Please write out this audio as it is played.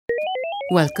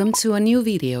Welcome to a new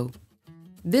video.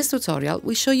 This tutorial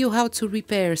will show you how to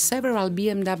repair several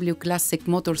BMW classic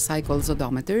motorcycles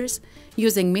odometers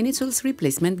using Minitools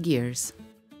replacement gears.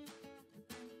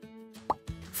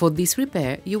 For this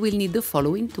repair, you will need the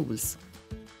following tools.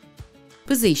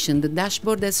 Position the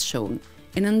dashboard as shown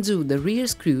and undo the rear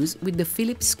screws with the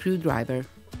Phillips screwdriver.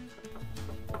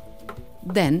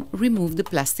 Then remove the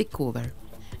plastic cover.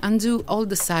 Undo all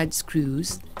the side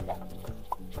screws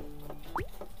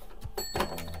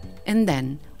and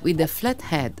then, with a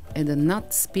flathead and a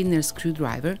nut spinner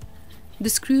screwdriver, the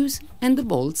screws and the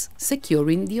bolts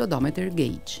securing the odometer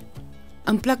gauge.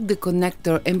 Unplug the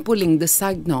connector and pulling the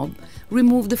side knob,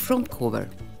 remove the front cover.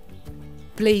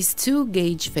 Place two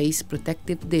gauge face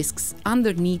protective discs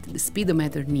underneath the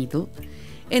speedometer needle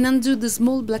and undo the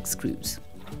small black screws.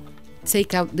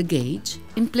 Take out the gauge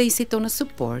and place it on a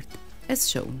support as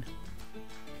shown.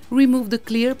 Remove the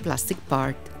clear plastic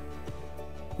part.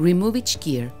 Remove each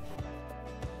gear.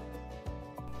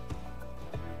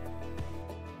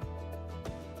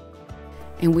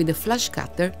 And with a flush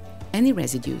cutter, any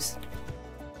residues.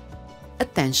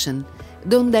 Attention!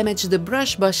 Don't damage the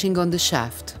brush bushing on the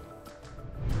shaft.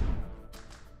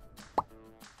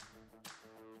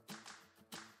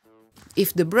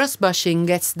 If the brush bushing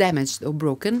gets damaged or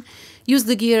broken, use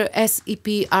the gear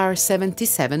SEP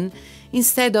R77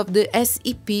 instead of the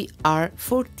SEP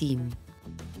R14.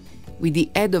 With the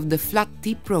head of the flat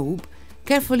tip probe,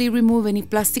 carefully remove any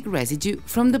plastic residue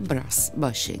from the brass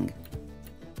bushing.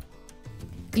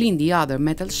 Clean the other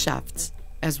metal shafts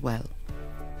as well.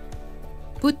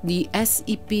 Put the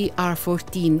SEP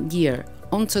R14 gear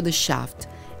onto the shaft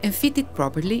and fit it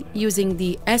properly using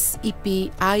the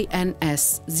SEP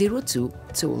INS02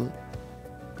 tool.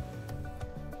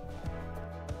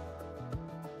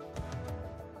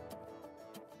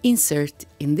 Insert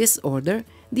in this order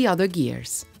the other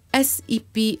gears: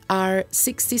 SEP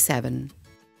R67,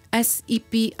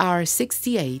 SEP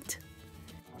R68,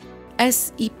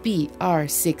 SEP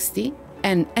R60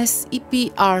 and SEP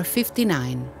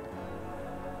R59.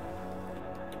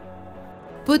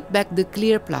 Put back the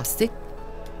clear plastic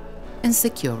and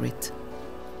secure it.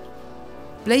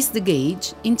 Place the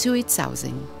gauge into its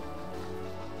housing.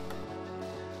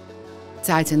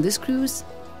 Tighten the screws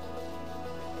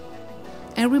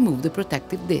and remove the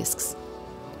protective discs.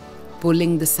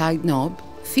 Pulling the side knob,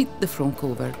 fit the front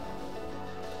cover.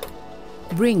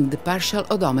 Bring the partial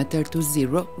odometer to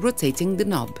zero, rotating the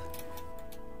knob.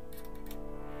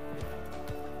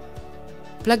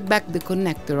 Plug back the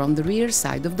connector on the rear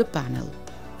side of the panel.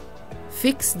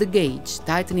 Fix the gauge,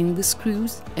 tightening the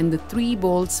screws and the three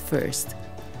bolts first.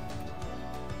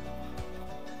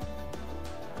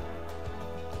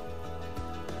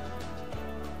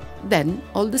 Then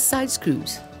all the side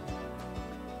screws.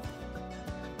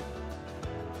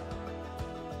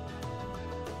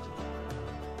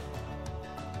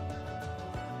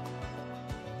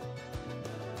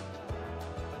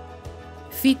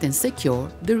 Fit and secure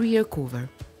the rear cover.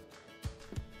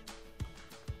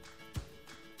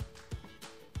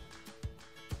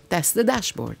 Test the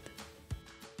dashboard.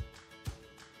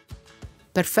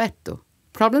 Perfetto!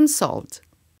 Problem solved!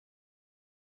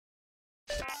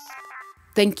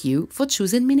 Thank you for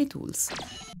choosing Minitools.